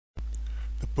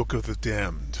Book of the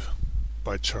Damned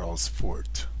by Charles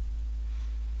Fort.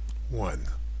 1.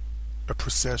 A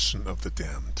procession of the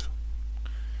damned.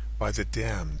 By the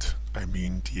damned, I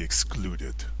mean the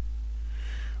excluded.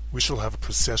 We shall have a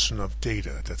procession of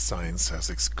data that science has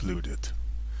excluded.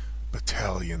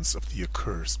 Battalions of the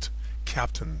accursed,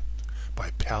 captained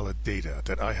by pallid data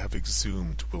that I have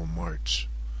exhumed, will march.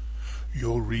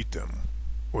 You'll read them,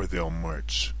 or they'll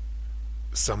march.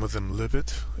 Some of them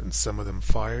livid, and some of them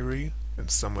fiery, and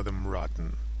some of them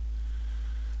rotten.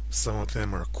 Some of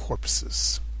them are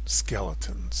corpses,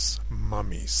 skeletons,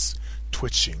 mummies,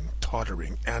 twitching,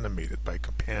 tottering, animated by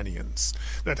companions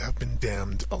that have been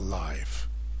damned alive.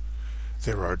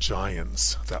 There are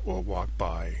giants that will walk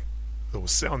by, though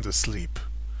sound asleep.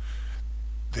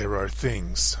 There are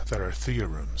things that are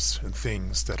theorems and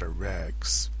things that are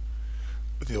rags.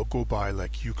 They'll go by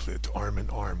like Euclid, arm in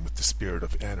arm with the spirit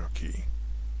of anarchy.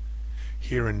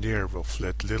 Here and there will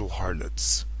flit little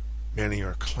harlots. Many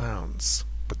are clowns,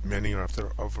 but many are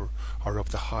of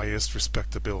the highest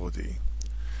respectability.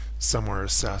 Some are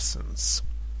assassins.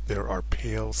 There are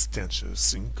pale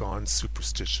stenches and gaunt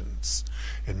superstitions,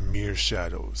 and mere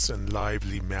shadows and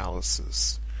lively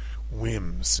malices,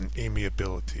 whims and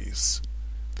amiabilities,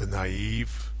 the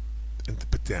naive and the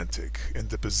pedantic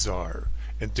and the bizarre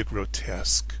and the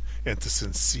grotesque and the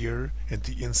sincere and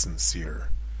the insincere,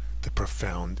 the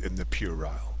profound and the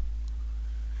puerile.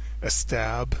 A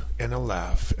stab and a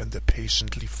laugh and the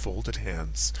patiently folded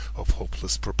hands of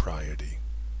hopeless propriety.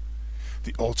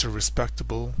 The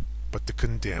ultra-respectable, but the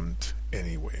condemned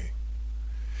anyway.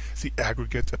 The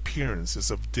aggregate appearance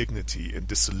is of dignity and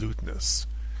dissoluteness.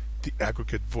 The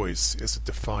aggregate voice is a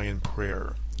defiant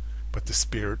prayer, but the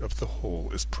spirit of the whole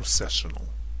is processional.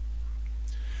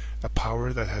 A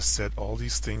power that has said all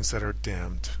these things that are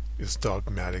damned is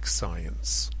dogmatic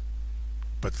science.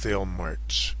 But they'll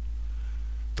march.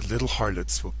 The little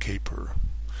harlots will caper,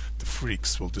 the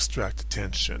freaks will distract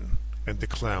attention, and the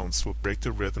clowns will break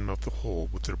the rhythm of the whole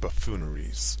with their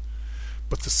buffooneries.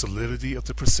 But the solidity of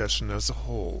the procession as a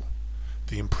whole,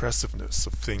 the impressiveness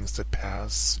of things that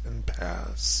pass and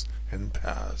pass and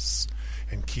pass,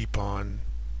 and keep on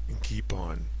and keep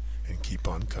on and keep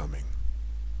on coming.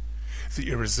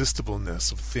 The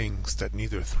irresistibleness of things that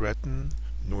neither threaten,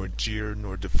 nor jeer,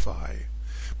 nor defy,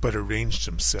 but arrange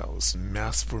themselves in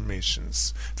mass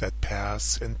formations that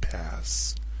pass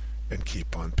and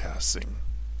keep on passing.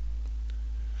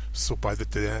 So by the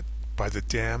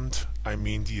damned I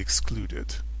mean the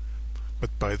excluded,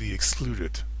 but by the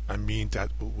excluded I mean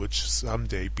that which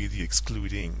someday be the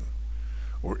excluding,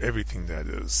 or everything that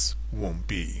is won't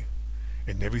be,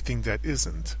 and everything that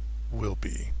isn't will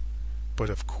be, but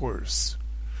of course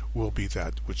will be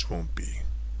that which won't be.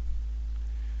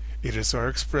 It is our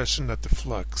expression that the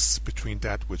flux between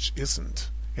that which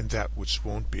isn't and that which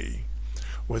won't be,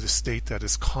 or the state that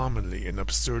is commonly and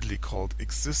absurdly called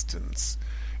existence,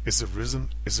 is a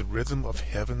rhythm of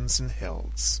heavens and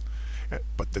hells,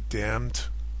 but that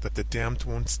the damned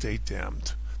won't stay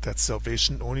damned, that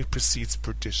salvation only precedes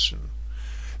perdition.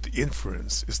 The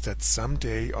inference is that some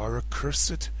day our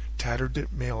accursed,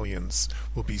 tatterdemalions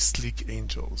will be sleek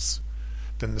angels.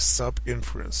 Then the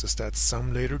sub-inference is that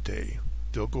some later day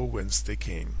they'll go whence they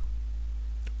came.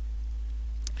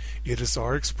 It is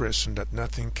our expression that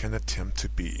nothing can attempt to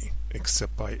be,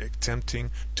 except by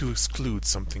attempting to exclude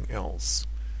something else.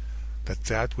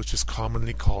 That which is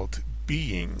commonly called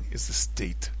being is a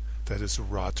state that is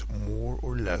wrought more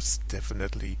or less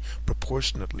definitely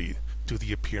proportionately to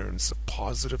the appearance of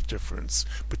positive difference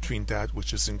between that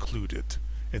which is included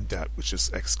and that which is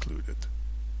excluded.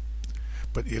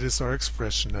 But it is our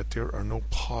expression that there are no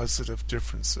positive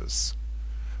differences,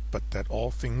 but that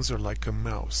all things are like a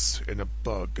mouse and a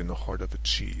bug in the heart of a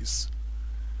cheese.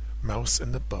 Mouse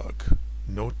and the bug,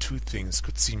 no two things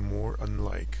could seem more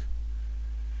unlike.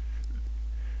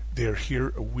 They are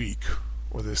here a week,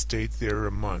 or they stayed there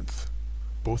a month.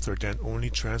 Both are then only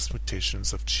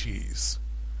transmutations of cheese.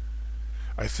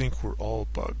 I think we're all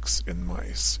bugs and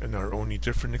mice, and are only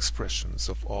different expressions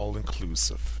of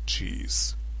all-inclusive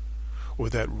cheese. Or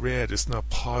that red is not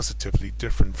positively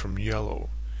different from yellow,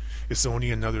 is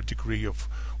only another degree of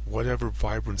whatever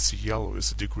vibrancy yellow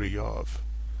is a degree of,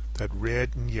 that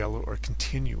red and yellow are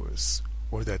continuous,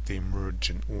 or that they merge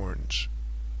in orange.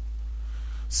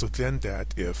 So then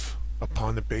that if,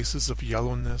 upon the basis of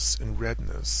yellowness and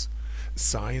redness,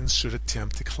 science should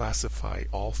attempt to classify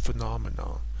all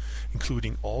phenomena,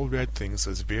 including all red things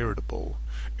as veritable,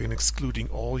 and excluding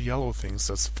all yellow things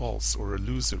as false or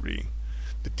illusory,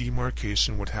 the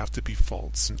demarcation would have to be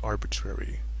false and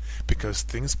arbitrary, because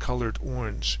things colored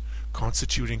orange,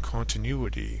 constituting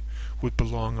continuity, would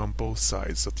belong on both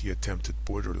sides of the attempted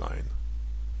borderline.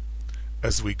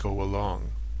 As we go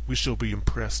along, we shall be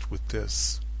impressed with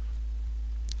this,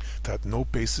 that no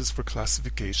basis for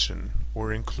classification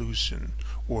or inclusion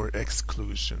or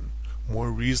exclusion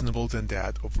more reasonable than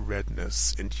that of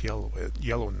redness and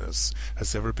yellowness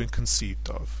has ever been conceived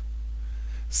of.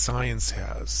 Science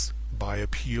has, by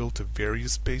appeal to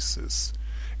various bases,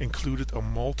 included a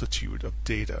multitude of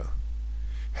data.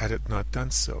 Had it not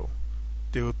done so,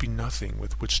 there would be nothing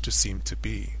with which to seem to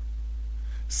be.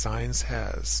 Science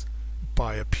has,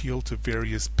 by appeal to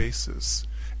various bases,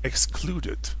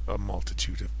 excluded a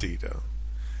multitude of data.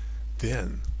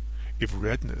 Then, if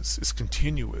redness is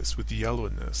continuous with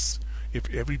yellowness, if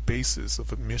every basis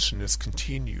of admission is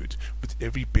continued with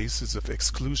every basis of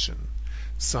exclusion,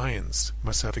 science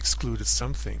must have excluded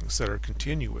some things that are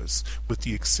continuous with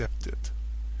the accepted.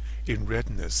 In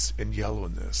redness and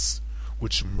yellowness,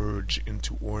 which merge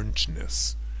into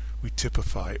orangeness, we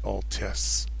typify all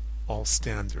tests, all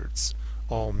standards,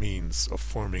 all means of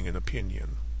forming an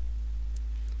opinion.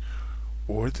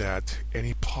 Or that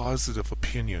any positive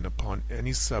opinion upon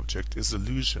any subject is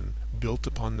illusion built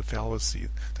upon the fallacy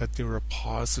that there are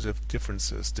positive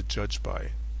differences to judge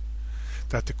by,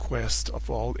 that the quest of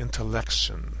all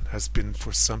intellection has been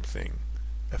for something,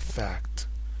 a fact,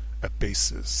 a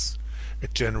basis, a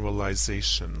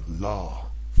generalization,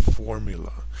 law,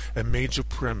 formula, a major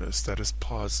premise that is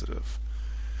positive,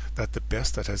 that the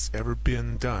best that has ever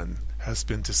been done has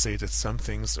been to say that some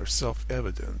things are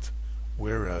self-evident,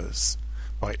 whereas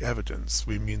by evidence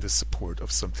we mean the support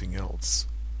of something else.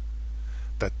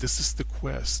 That this is the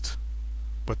quest,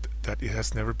 but that it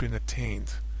has never been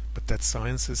attained, but that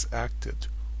science has acted,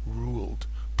 ruled,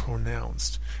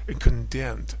 pronounced, and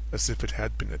condemned as if it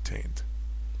had been attained.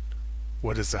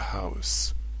 What is a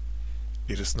house?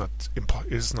 It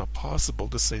is not possible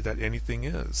to say that anything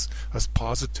is as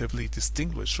positively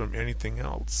distinguished from anything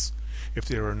else if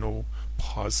there are no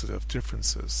positive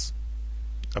differences.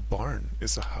 A barn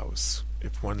is a house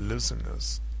if one lives in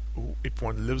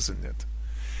it.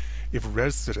 If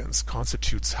residence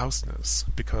constitutes houseness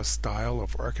because style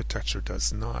of architecture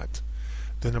does not,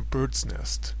 then a bird's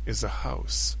nest is a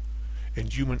house,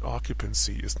 and human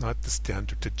occupancy is not the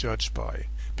standard to judge by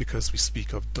because we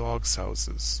speak of dogs'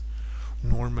 houses,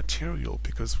 nor material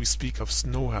because we speak of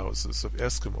snow houses of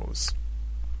Eskimos.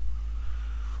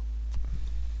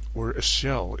 Or a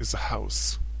shell is a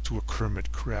house to a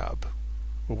Kermit crab,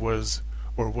 or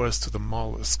was to the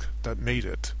mollusk that made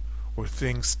it, or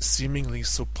things seemingly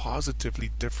so positively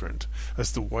different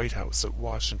as the White House at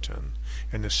Washington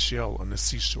and a shell on the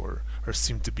seashore are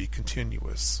seen to be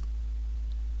continuous.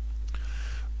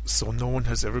 So no one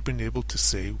has ever been able to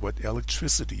say what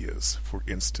electricity is, for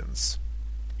instance.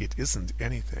 It isn't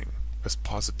anything as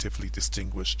positively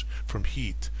distinguished from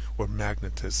heat or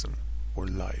magnetism or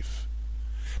life.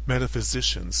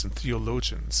 Metaphysicians and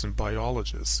theologians and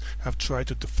biologists have tried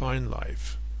to define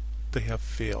life. They have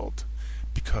failed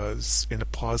because, in a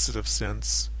positive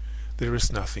sense, there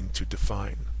is nothing to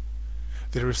define.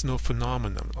 There is no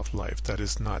phenomenon of life that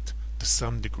is not, to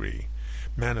some degree,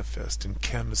 manifest in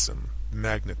chemism,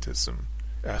 magnetism,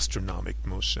 astronomic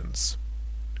motions.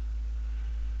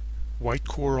 White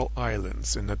coral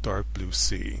islands in the dark blue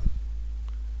sea.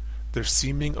 Their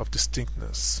seeming of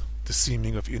distinctness, the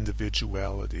seeming of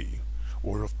individuality,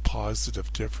 or of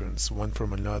positive difference one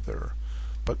from another,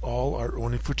 but all are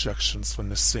only projections from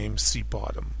the same sea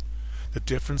bottom. The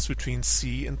difference between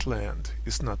sea and land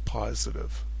is not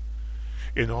positive.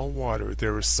 In all water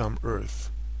there is some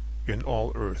earth. In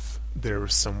all earth there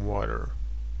is some water.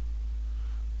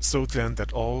 So then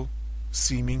that all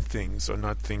seeming things are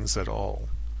not things at all,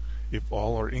 if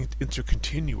all are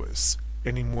intercontinuous,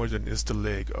 any more than is the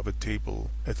leg of a table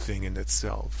a thing in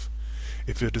itself,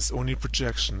 if it is only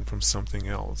projection from something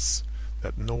else,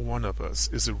 that no one of us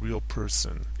is a real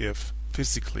person if,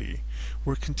 physically,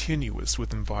 we're continuous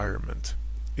with environment,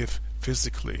 if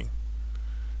physically,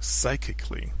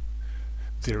 psychically,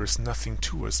 there is nothing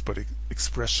to us but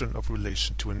expression of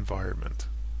relation to environment.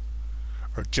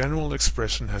 Our general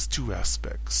expression has two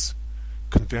aspects: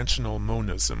 conventional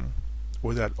monism,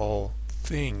 or that all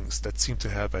things that seem to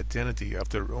have identity of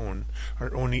their own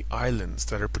are only islands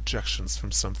that are projections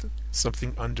from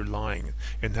something underlying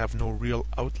and have no real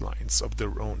outlines of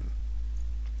their own.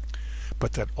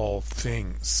 But that all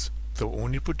things, though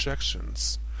only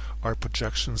projections, are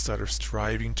projections that are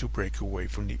striving to break away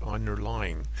from the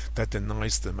underlying that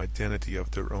denies them identity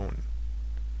of their own.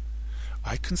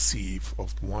 I conceive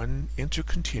of one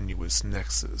intercontinuous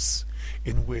nexus,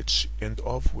 in which and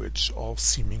of which all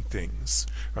seeming things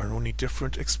are only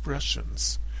different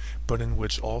expressions, but in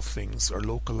which all things are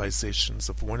localizations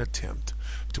of one attempt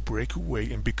to break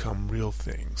away and become real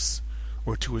things,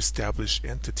 or to establish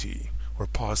entity, or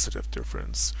positive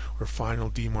difference, or final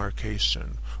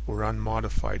demarcation, or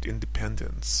unmodified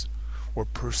independence, or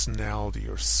personality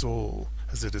or soul,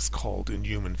 as it is called in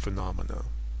human phenomena.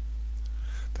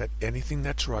 That anything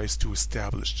that tries to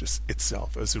establish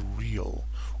itself as a real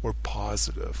or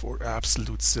positive or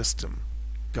absolute system,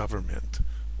 government,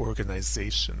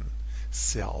 organization,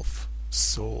 self,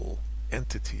 soul,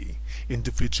 entity,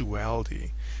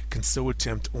 individuality, can so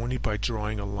attempt only by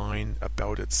drawing a line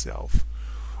about itself,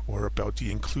 or about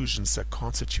the inclusions that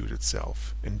constitute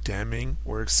itself, and damning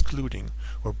or excluding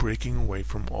or breaking away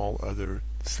from all other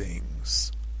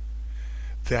things.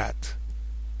 That,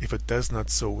 if it does not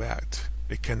so act,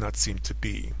 it cannot seem to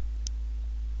be.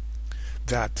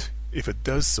 That, if it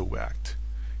does so act,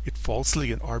 it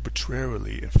falsely and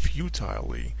arbitrarily and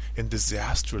futilely and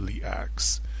disastrously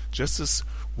acts, just as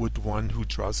would one who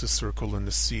draws a circle in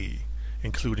the sea,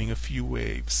 including a few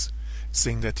waves,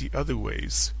 saying that the other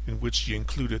waves, in which he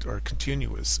included are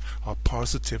continuous, are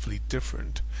positively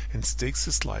different, and stakes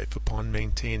his life upon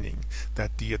maintaining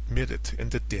that the admitted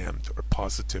and the damned are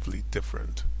positively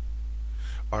different.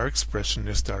 Our expression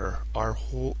is that our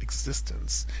whole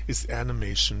existence is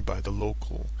animation by the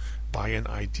local, by an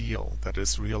ideal that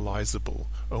is realizable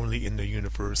only in the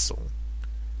universal.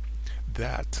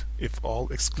 That, if all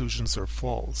exclusions are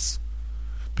false,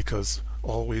 because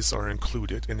always are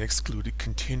included and excluded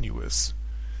continuous,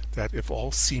 that if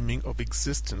all seeming of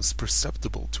existence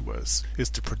perceptible to us is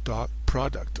the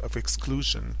product of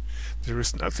exclusion, there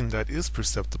is nothing that is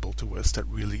perceptible to us that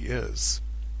really is,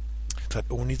 that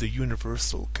only the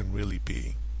universal can really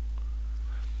be.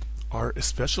 Our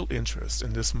especial interest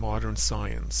in this modern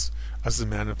science, as a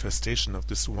manifestation of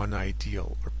this one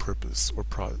ideal or purpose or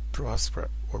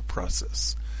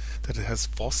process, that it has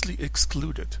falsely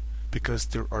excluded because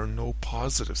there are no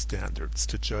positive standards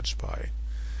to judge by,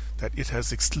 that it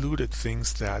has excluded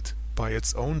things that, by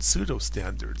its own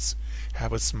pseudo-standards,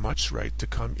 have as much right to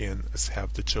come in as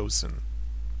have the chosen.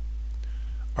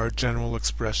 Our general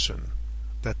expression,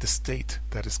 that the state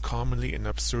that is commonly and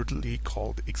absurdly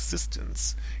called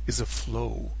existence is a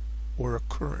flow, or a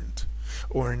current,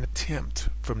 or an attempt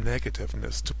from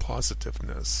negativeness to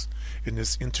positiveness, and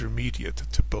is intermediate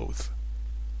to both.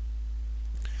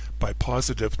 By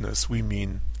positiveness we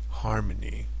mean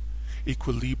harmony,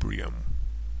 equilibrium,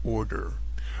 order,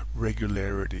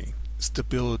 regularity,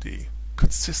 stability,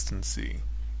 consistency,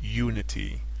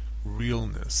 unity,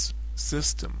 realness,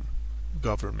 system,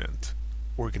 government,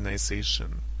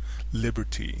 organization,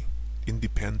 liberty,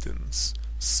 independence,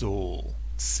 soul,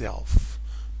 self,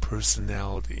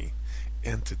 personality,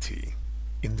 entity,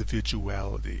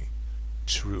 individuality,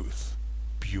 truth,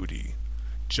 beauty,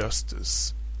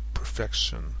 justice,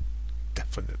 perfection,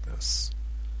 definiteness.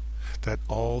 That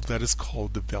all that is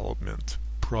called development,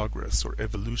 progress, or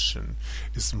evolution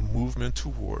is movement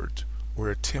toward, or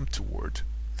attempt toward,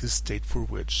 this state for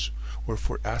which, or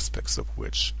for aspects of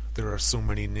which, there are so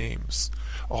many names,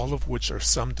 all of which are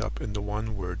summed up in the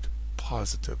one word,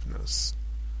 positiveness.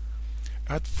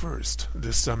 At first,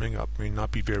 this summing up may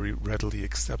not be very readily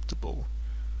acceptable.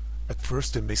 At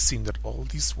first it may seem that all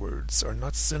these words are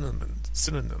not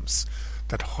synonyms,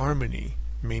 that harmony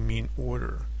may mean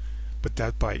order, but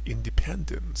that by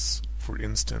independence, for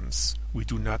instance, we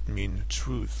do not mean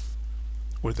truth,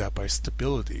 or that by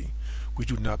stability we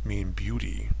do not mean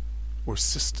beauty, or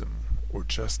system, or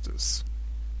justice.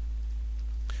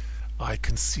 I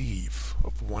conceive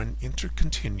of one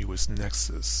intercontinuous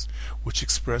nexus which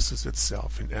expresses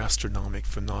itself in astronomic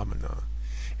phenomena,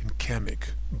 in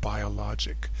chemic,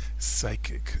 biologic,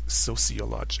 psychic,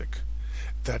 sociologic,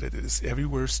 that it is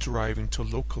everywhere striving to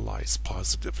localize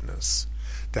positiveness,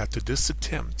 that to this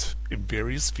attempt in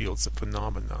various fields of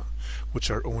phenomena,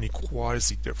 which are only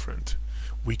quasi-different,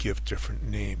 we give different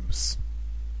names.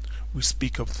 We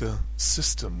speak of the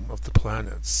system of the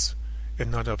planets,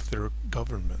 and not of their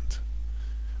government.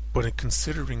 But in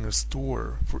considering a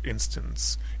store, for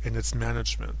instance, and its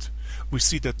management, we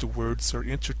see that the words are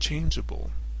interchangeable.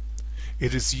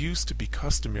 It is used to be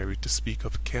customary to speak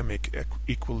of chemic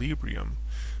equilibrium,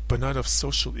 but not of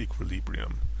social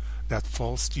equilibrium, that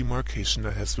false demarcation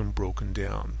that has been broken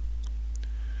down.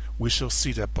 We shall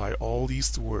see that by all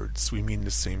these words we mean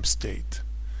the same state,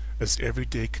 as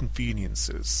everyday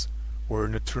conveniences, or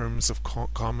in the terms of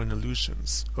common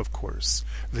illusions, of course,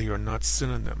 they are not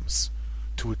synonyms.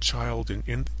 To a child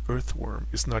an earthworm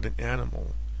is not an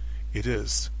animal, it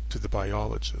is to the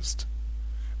biologist.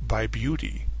 By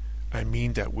beauty, I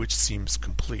mean that which seems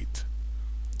complete.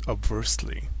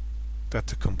 Obversely, that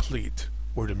the complete,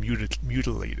 or the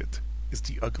mutilated, is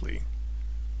the ugly.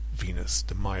 Venus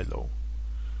de Milo.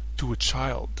 To a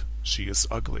child, she is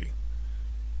ugly.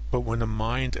 But when a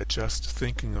mind adjusts to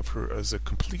thinking of her as a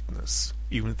completeness,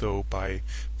 even though by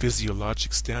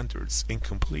physiologic standards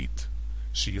incomplete,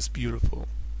 she is beautiful.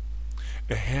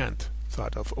 A hand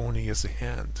thought of only as a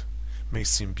hand may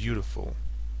seem beautiful.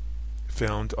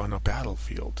 Found on a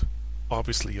battlefield,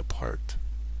 obviously apart,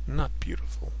 not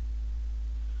beautiful.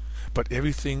 But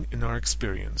everything in our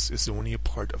experience is only a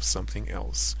part of something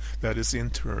else, that is in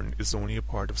turn is only a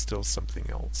part of still something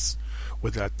else,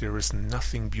 or that there is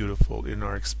nothing beautiful in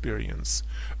our experience,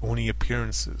 only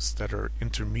appearances that are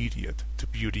intermediate to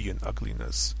beauty and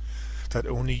ugliness, that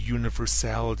only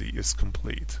universality is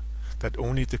complete, that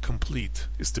only the complete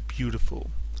is the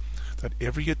beautiful, that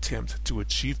every attempt to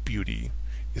achieve beauty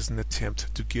is an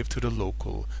attempt to give to the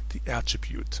local the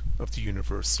attribute of the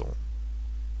universal.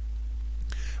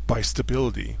 By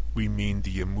stability we mean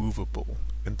the immovable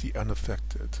and the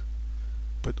unaffected,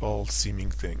 but all seeming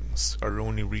things are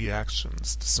only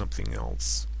reactions to something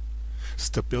else.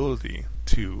 Stability,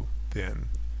 too, then,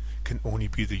 can only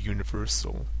be the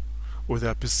universal, or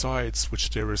that besides which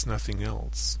there is nothing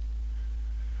else.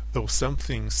 Though some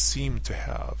things seem to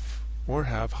have, or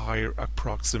have higher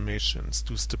approximations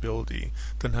to stability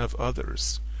than have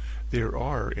others, there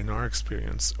are, in our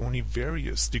experience, only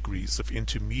various degrees of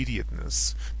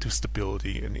intermediateness to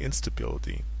stability and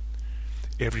instability.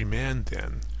 Every man,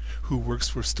 then, who works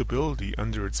for stability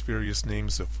under its various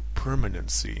names of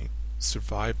permanency,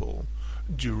 survival,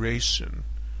 duration,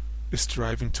 is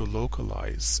striving to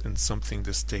localize in something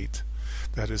the state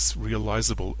that is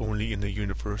realizable only in the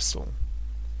universal.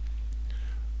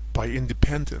 By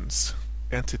independence,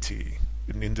 entity,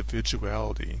 and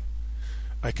individuality,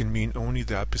 I can mean only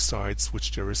that besides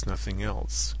which there is nothing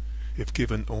else. If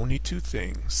given only two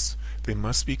things, they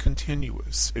must be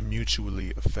continuous and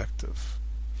mutually effective.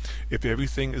 If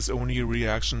everything is only a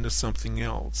reaction to something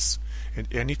else, and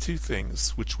any two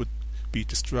things which would be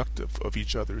destructive of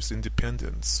each other's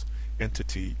independence,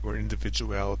 entity, or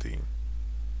individuality,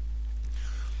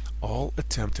 all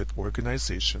attempted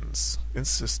organizations and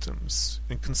systems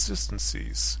and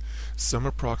consistencies, some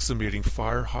approximating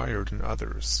far higher than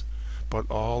others, but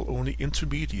all only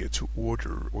intermediate to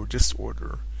order or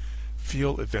disorder,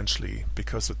 fail eventually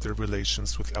because of their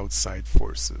relations with outside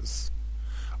forces.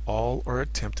 All are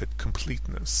attempted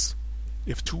completeness.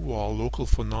 If to all local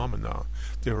phenomena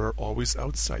there are always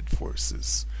outside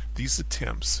forces, these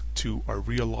attempts, too, are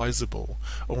realizable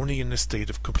only in a state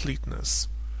of completeness,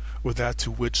 or that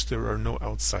to which there are no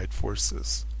outside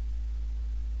forces.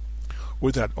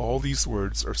 Or that all these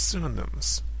words are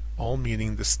synonyms, all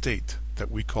meaning the state that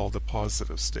we call the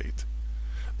positive state,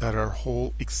 that our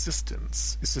whole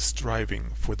existence is a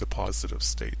striving for the positive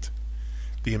state.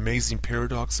 The amazing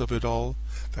paradox of it all,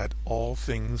 that all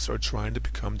things are trying to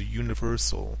become the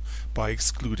universal by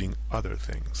excluding other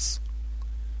things.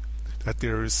 That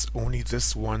there is only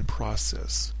this one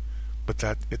process, but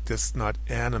that it does not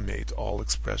animate all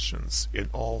expressions in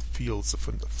all fields of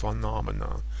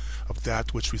phenomena of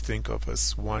that which we think of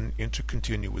as one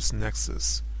intercontinuous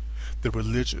nexus. The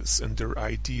religious and their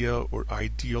idea or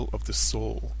ideal of the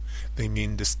soul, they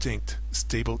mean distinct,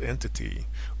 stable entity,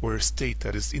 or a state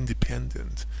that is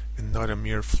independent and not a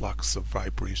mere flux of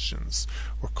vibrations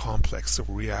or complex of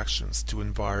reactions to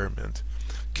environment,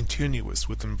 continuous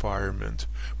with environment,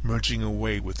 merging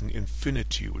away with an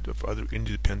infinitude of other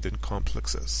independent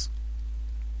complexes.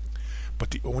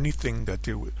 But the only thing that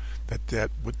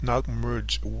would not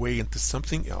merge away into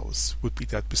something else would be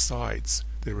that besides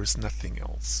there is nothing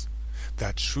else.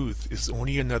 That truth is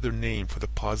only another name for the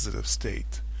positive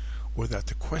state, or that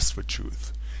the quest for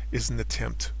truth is an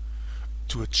attempt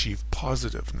to achieve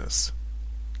positiveness.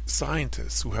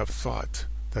 Scientists who have thought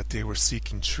that they were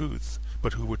seeking truth,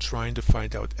 but who were trying to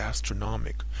find out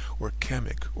astronomic or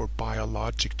chemic or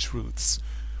biologic truths.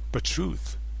 But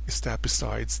truth is that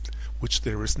besides which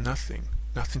there is nothing,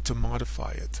 nothing to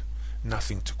modify it,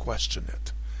 nothing to question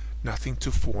it, nothing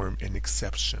to form an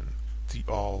exception, the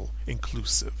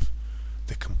all-inclusive,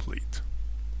 the complete.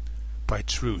 By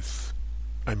truth,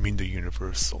 I mean the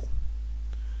universal.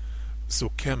 So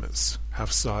chemists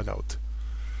have sought out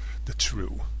the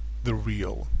true, the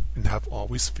real, and have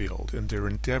always failed in their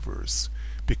endeavors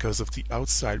because of the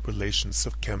outside relations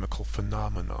of chemical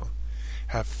phenomena,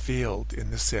 have failed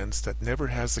in the sense that never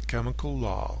has a chemical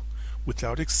law,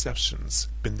 without exceptions,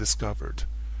 been discovered,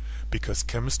 because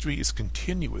chemistry is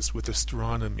continuous with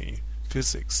astronomy,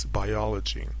 physics,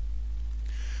 biology.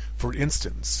 For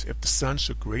instance, if the sun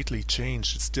should greatly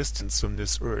change its distance from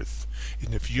this earth,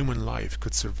 and if human life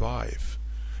could survive,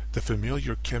 the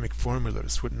familiar chemic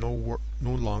formulas would no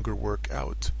longer work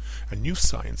out. A new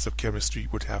science of chemistry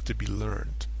would have to be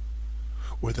learned.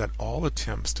 or that all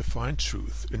attempts to find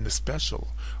truth in the special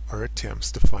are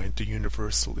attempts to find the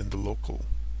universal in the local.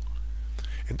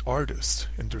 And artists,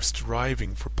 in their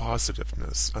striving for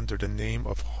positiveness under the name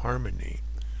of harmony,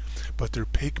 but their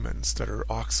pigments that are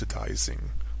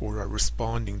oxidizing or are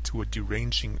responding to a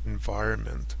deranging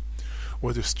environment,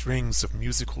 or the strings of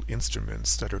musical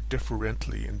instruments that are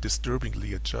differently and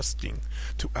disturbingly adjusting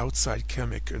to outside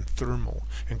chemic and thermal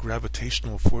and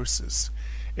gravitational forces,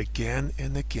 again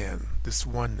and again this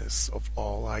oneness of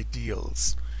all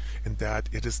ideals, and that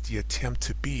it is the attempt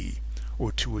to be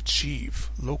or to achieve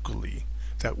locally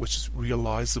that which is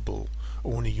realizable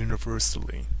only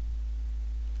universally.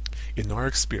 In our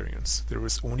experience, there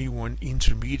is only one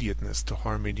intermediateness to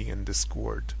harmony and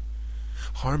discord.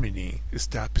 Harmony is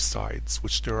that besides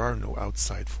which there are no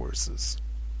outside forces.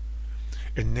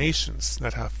 In nations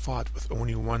that have fought with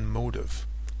only one motive,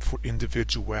 for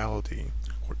individuality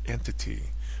or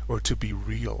entity, or to be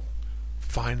real,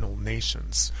 final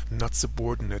nations, not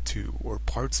subordinate to or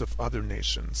parts of other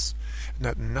nations, and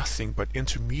that nothing but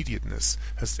intermediateness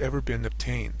has ever been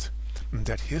obtained, and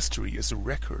that history is a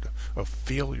record of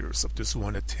failures of this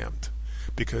one attempt,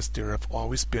 because there have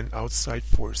always been outside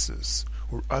forces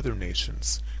or other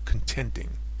nations contending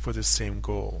for the same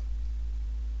goal.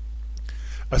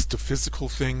 As to physical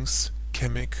things,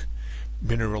 chemic,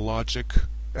 mineralogic,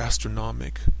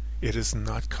 astronomic, it is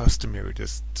not customary to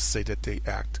say that they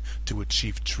act to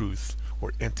achieve truth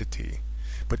or entity,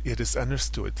 but it is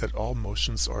understood that all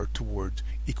motions are toward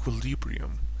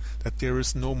equilibrium, that there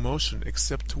is no motion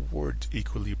except toward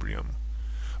equilibrium,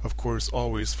 of course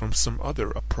always from some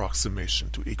other approximation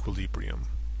to equilibrium.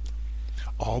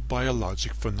 All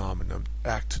biologic phenomena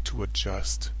act to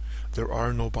adjust. There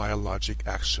are no biologic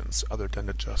actions other than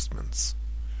adjustments.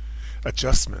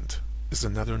 Adjustment is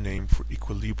another name for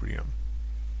equilibrium.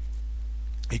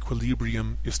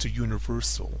 Equilibrium is the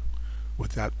universal,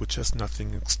 with that which has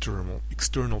nothing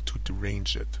external to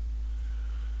derange it.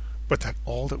 But that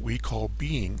all that we call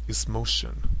being is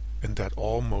motion, and that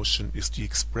all motion is the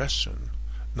expression,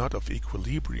 not of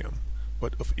equilibrium,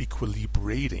 but of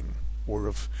equilibrating, or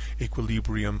of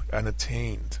equilibrium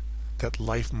unattained, that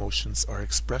life motions are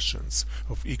expressions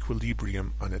of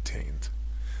equilibrium unattained,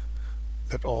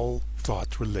 that all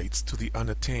thought relates to the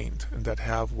unattained, and that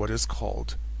have what is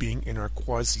called being in our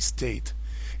quasi-state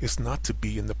is not to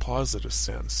be in the positive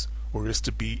sense, or is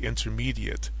to be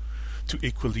intermediate to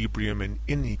equilibrium and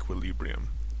inequilibrium.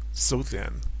 So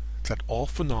then, that all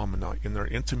phenomena in our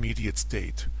intermediate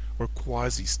state, or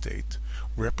quasi-state,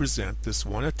 represent this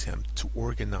one attempt to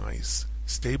organize,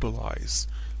 stabilize,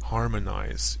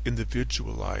 harmonize,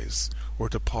 individualize, or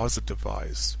to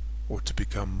positivize, or to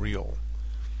become real.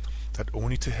 That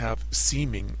only to have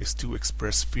seeming is to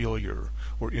express failure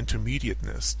or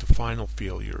intermediateness to final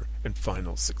failure and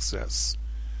final success.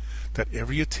 That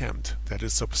every attempt that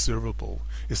is observable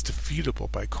is defeatable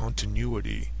by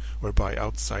continuity or by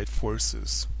outside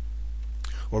forces,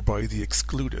 or by the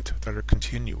excluded that are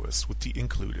continuous with the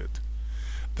included.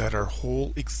 That our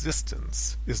whole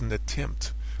existence is an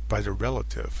attempt by the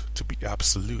relative to be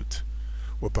absolute,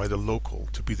 or by the local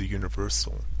to be the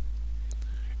universal.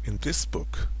 In this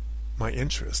book, my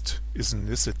interest is in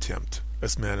this attempt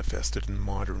as manifested in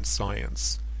modern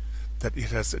science, that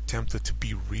it has attempted to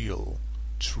be real,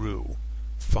 true,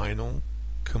 final,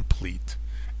 complete,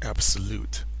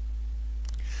 absolute.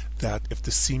 That if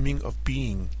the seeming of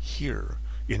being here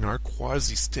in our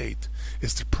quasi-state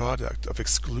is the product of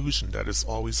exclusion that is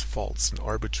always false and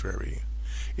arbitrary,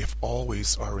 if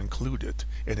always are included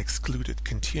and excluded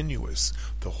continuous,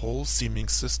 the whole seeming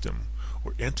system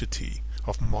or entity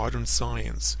of modern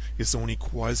science is only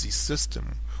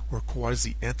quasi-system or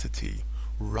quasi-entity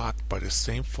wrought by the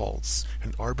same false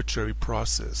and arbitrary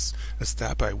process as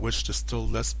that by which the still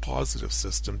less positive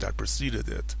system that preceded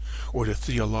it, or the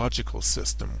theological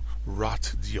system,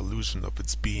 wrought the illusion of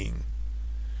its being.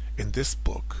 In this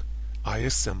book, I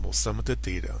assemble some of the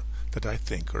data that I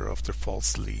think are of the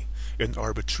falsely and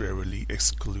arbitrarily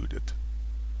excluded,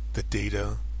 the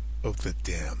data of the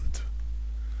damned.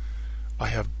 I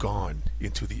have gone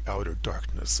into the outer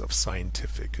darkness of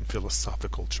scientific and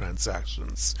philosophical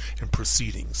transactions and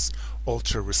proceedings,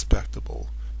 ultra-respectable,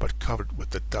 but covered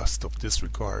with the dust of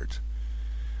disregard.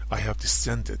 I have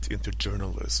descended into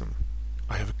journalism.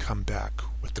 I have come back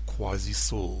with the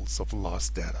quasi-souls of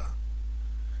lost data.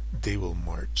 They will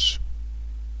march.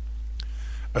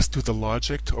 As to the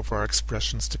logic of our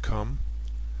expressions to come,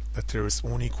 that there is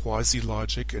only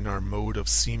quasi-logic in our mode of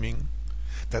seeming,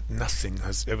 that nothing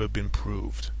has ever been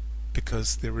proved,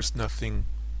 because there is nothing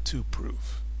to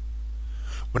prove.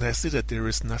 When I say that there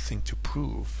is nothing to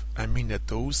prove, I mean that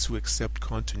those who accept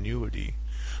continuity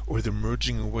or the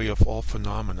merging away of all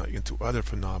phenomena into other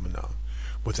phenomena,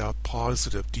 without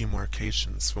positive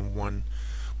demarcations from one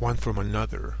from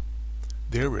another.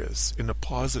 There is, in a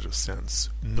positive sense,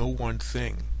 no one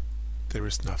thing. There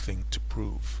is nothing to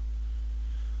prove.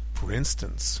 For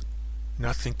instance,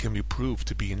 nothing can be proved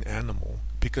to be an animal,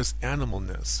 because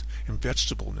animalness and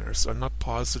vegetableness are not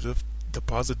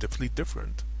positively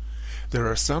different. There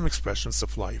are some expressions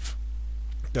of life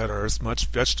that are as much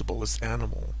vegetable as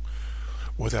animal,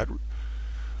 or that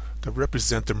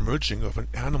represent the merging of an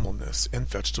animalness and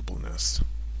vegetableness.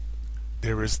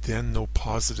 There is then no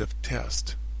positive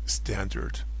test,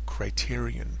 standard,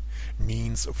 criterion,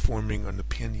 means of forming an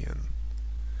opinion.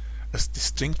 As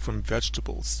distinct from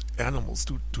vegetables, animals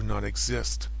do not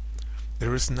exist.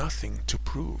 There is nothing to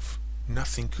prove.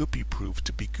 Nothing could be proved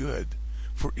to be good.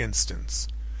 For instance,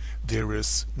 there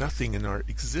is nothing in our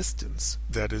existence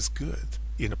that is good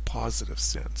in a positive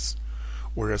sense,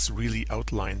 or as really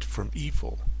outlined from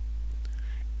evil.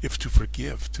 If to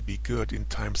forgive to be good in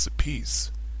times of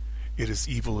peace, it is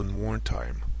evil in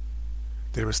wartime.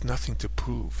 There is nothing to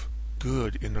prove.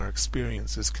 Good in our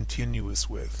experience is continuous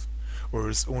with, or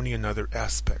is only another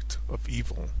aspect of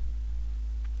evil.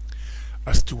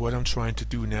 As to what I'm trying to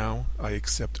do now, I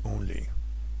accept only.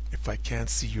 If I can't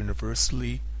see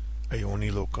universally, I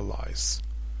only localize.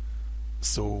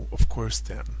 So, of course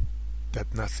then,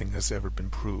 that nothing has ever been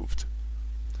proved.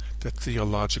 That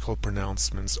theological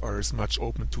pronouncements are as much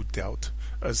open to doubt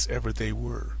as ever they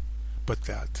were, but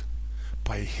that,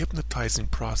 by a hypnotizing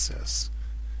process,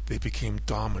 they became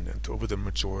dominant over the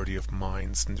majority of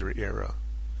minds in their era.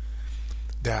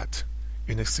 That,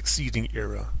 in a succeeding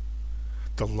era,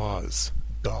 the laws,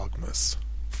 dogmas,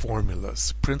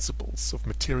 formulas, principles of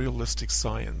materialistic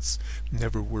science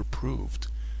never were proved,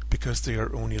 because they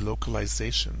are only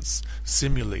localizations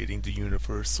simulating the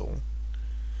universal,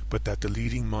 but that the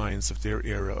leading minds of their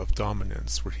era of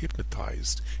dominance were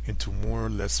hypnotized into more or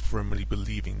less firmly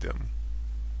believing them.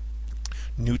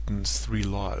 Newton's 3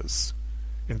 laws,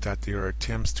 in that they are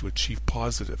attempts to achieve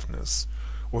positiveness,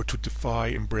 or to defy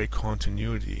and break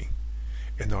continuity,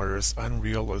 and are as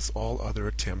unreal as all other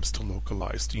attempts to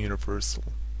localize the universal.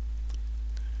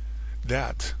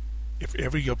 That, if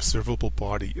every observable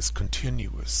body is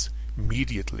continuous,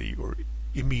 mediately or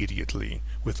immediately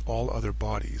with all other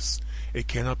bodies, it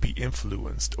cannot be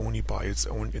influenced only by its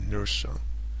own inertia,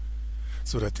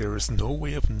 so that there is no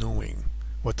way of knowing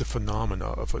what the phenomena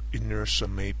of inertia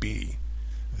may be.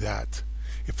 That,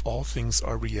 if all things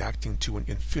are reacting to an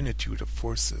infinitude of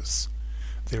forces,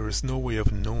 there is no way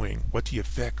of knowing what the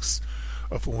effects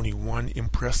of only one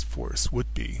impressed force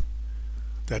would be.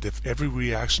 That if every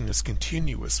reaction is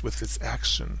continuous with its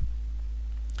action,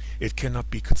 it cannot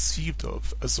be conceived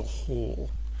of as a whole,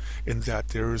 and that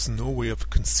there is no way of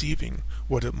conceiving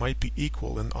what it might be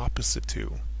equal and opposite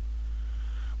to.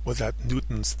 Or that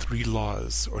Newton's 3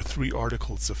 laws or 3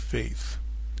 articles of faith,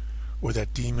 or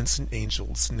that demons and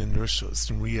angels and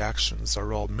inertias and reactions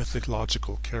are all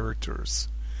mythological characters,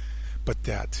 but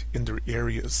that in their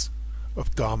areas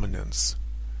of dominance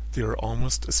they are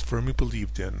almost as firmly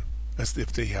believed in as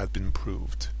if they had been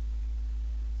proved.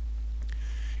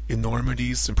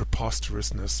 Enormities and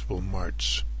preposterousness will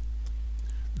march.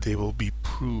 They will be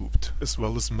proved as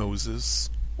well as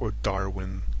Moses or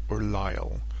Darwin or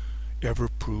Lyell ever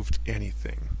proved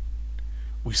anything.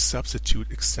 We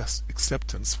substitute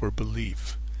acceptance for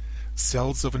belief.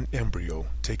 Cells of an embryo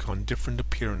take on different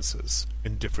appearances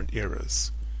in different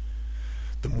eras.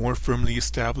 The more firmly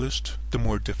established, the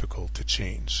more difficult to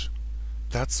change.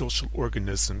 That social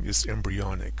organism is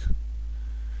embryonic.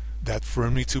 That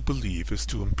firmly to believe is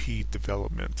to impede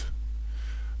development.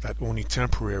 That only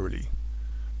temporarily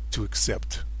to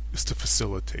accept is to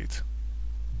facilitate.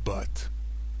 But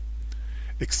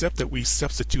except that we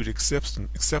substitute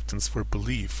acceptance for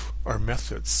belief, our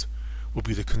methods will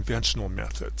be the conventional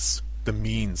methods, the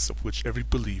means of which every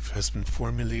belief has been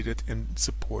formulated and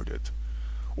supported,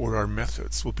 or our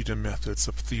methods will be the methods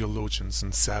of theologians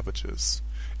and savages,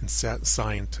 and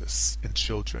scientists and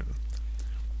children.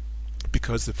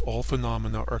 Because if all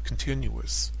phenomena are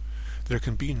continuous, there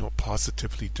can be no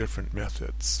positively different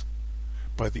methods.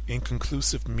 By the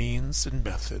inconclusive means and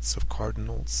methods of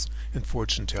cardinals and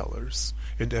fortune-tellers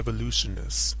and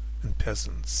evolutionists and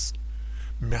peasants,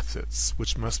 methods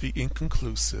which must be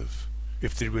inconclusive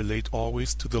if they relate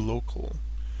always to the local,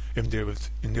 and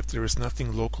if there is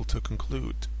nothing local to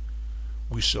conclude,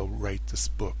 we shall write this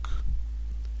book.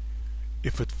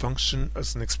 If it function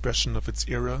as an expression of its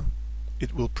era,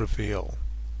 it will prevail.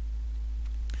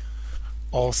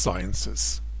 All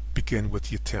sciences begin with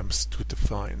the attempts to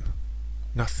define.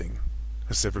 Nothing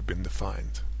has ever been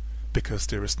defined, because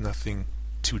there is nothing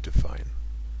to define.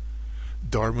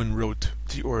 Darwin wrote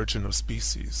The Origin of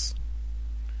Species.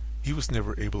 He was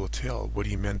never able to tell what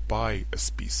he meant by a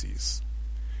species.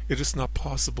 It is not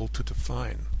possible to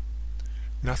define.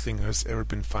 Nothing has ever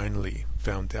been finally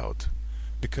found out,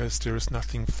 because there is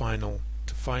nothing final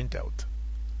to find out.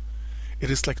 It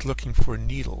is like looking for a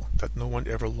needle that no one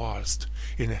ever lost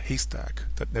in a haystack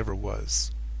that never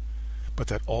was. But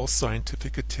that all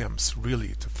scientific attempts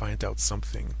really to find out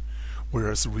something,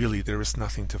 whereas really there is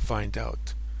nothing to find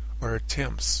out, are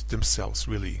attempts themselves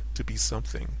really to be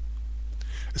something.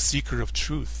 A seeker of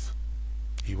truth,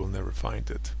 he will never find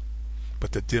it,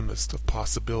 but the dimmest of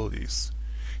possibilities,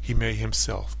 he may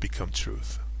himself become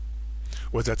truth.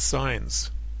 Or that science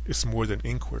is more than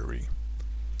inquiry,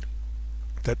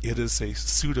 that it is a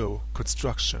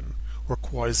pseudo-construction or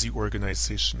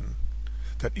quasi-organization,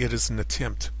 that it is an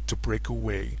attempt to break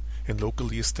away and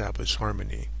locally establish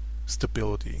harmony,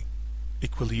 stability,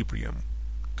 equilibrium,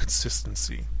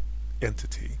 consistency,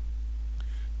 entity.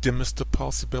 Dimmest of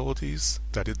possibilities,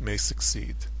 that it may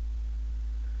succeed.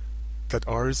 That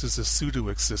ours is a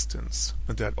pseudo-existence,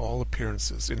 and that all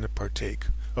appearances in it partake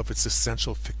of its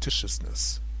essential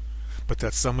fictitiousness, but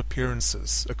that some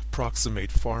appearances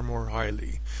approximate far more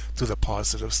highly to the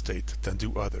positive state than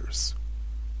do others.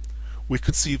 We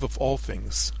conceive of all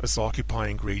things as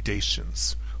occupying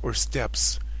gradations, or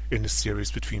steps in the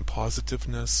series between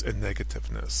positiveness and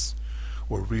negativeness,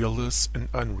 or realness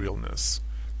and unrealness,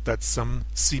 that some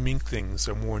seeming things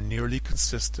are more nearly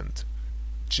consistent,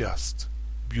 just,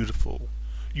 beautiful,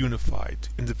 unified,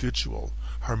 individual,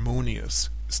 harmonious,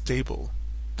 stable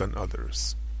than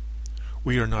others.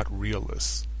 We are not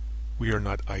realists. We are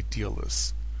not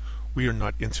idealists. We are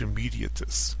not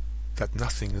intermediatists, that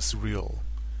nothing is real,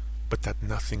 but that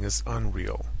nothing is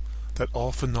unreal, that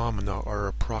all phenomena are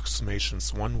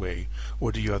approximations one way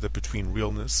or the other between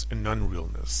realness and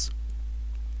unrealness.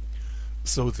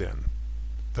 So then,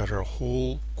 that our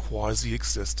whole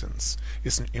quasi-existence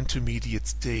is an intermediate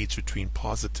stage between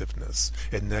positiveness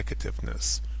and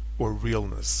negativeness, or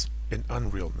realness and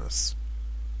unrealness,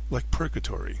 like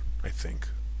purgatory, I think.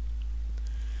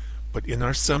 But in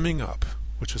our summing up,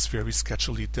 which was very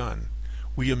sketchily done,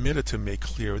 we omitted to make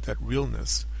clear that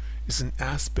realness is an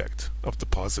aspect of the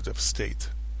positive state.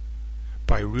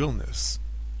 By realness,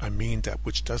 I mean that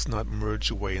which does not merge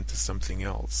away into something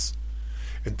else,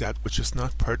 and that which is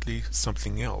not partly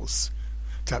something else,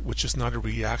 that which is not a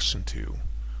reaction to,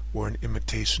 or an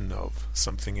imitation of,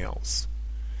 something else.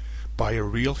 By a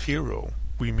real hero,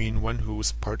 we mean one who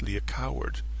is partly a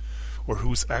coward, or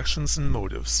whose actions and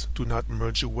motives do not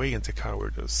merge away into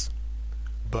cowardice.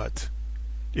 But,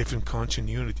 if in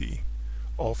continuity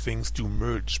all things do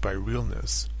merge by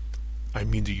realness, I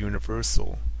mean the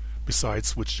universal,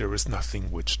 besides which there is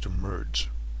nothing which to merge.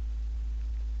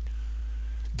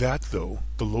 That though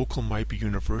the local might be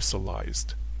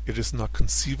universalized, it is not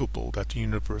conceivable that the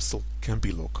universal can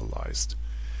be localized,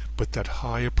 but that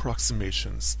high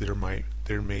approximations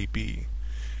there may be,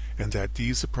 and that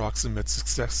these approximate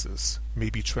successes may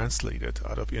be translated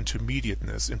out of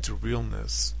intermediateness into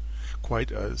realness,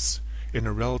 quite as, in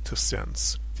a relative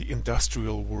sense, the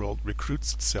industrial world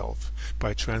recruits itself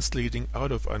by translating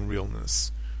out of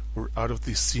unrealness, or out of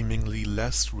the seemingly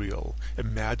less real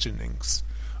imaginings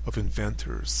of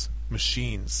inventors,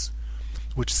 machines,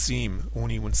 which seem,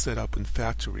 only when set up in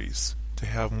factories, to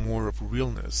have more of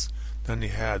realness than they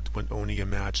had when only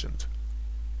imagined.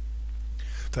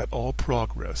 That all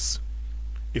progress,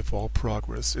 if all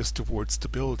progress is towards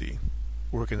stability,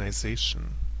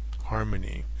 organization,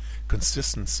 harmony,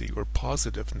 consistency, or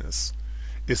positiveness,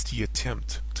 is the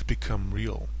attempt to become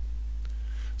real.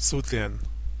 So then,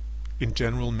 in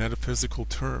general metaphysical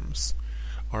terms,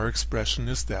 our expression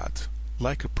is that,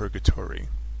 like a purgatory,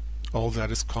 all that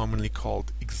is commonly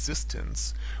called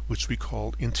existence, which we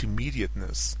call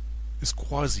intermediateness, is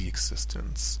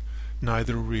quasi-existence,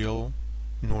 neither real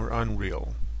nor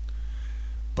unreal,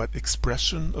 but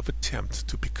expression of attempt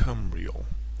to become real,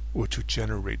 or to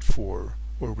generate for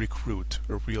or recruit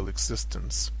a real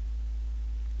existence.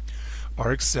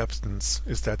 Our acceptance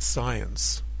is that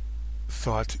science,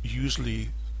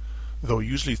 though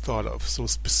usually thought of so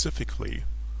specifically,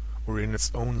 or in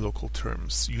its own local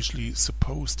terms, usually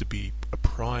supposed to be a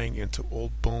prying into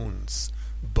old bones,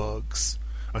 bugs,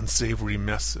 unsavory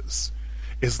messes,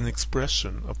 is an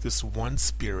expression of this one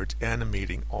spirit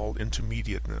animating all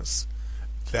intermediateness,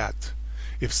 that,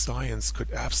 if science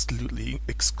could absolutely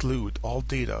exclude all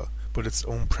data but its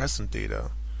own present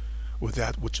data, or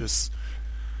that which is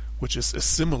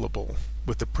assimilable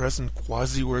with the present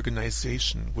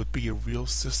quasi-organization would be a real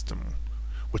system,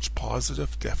 which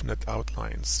positive definite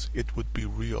outlines, it would be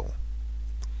real.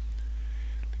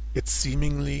 It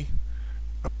seemingly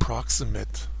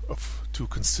approximate to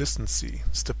consistency,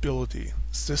 stability,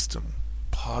 system,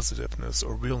 positiveness,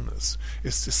 or realness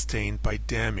is sustained by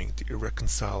damning the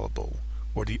irreconcilable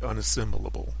or the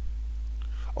unassimilable.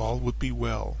 All would be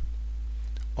well,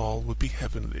 all would be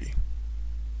heavenly,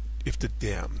 if the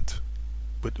damned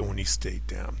would only stay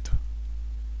damned.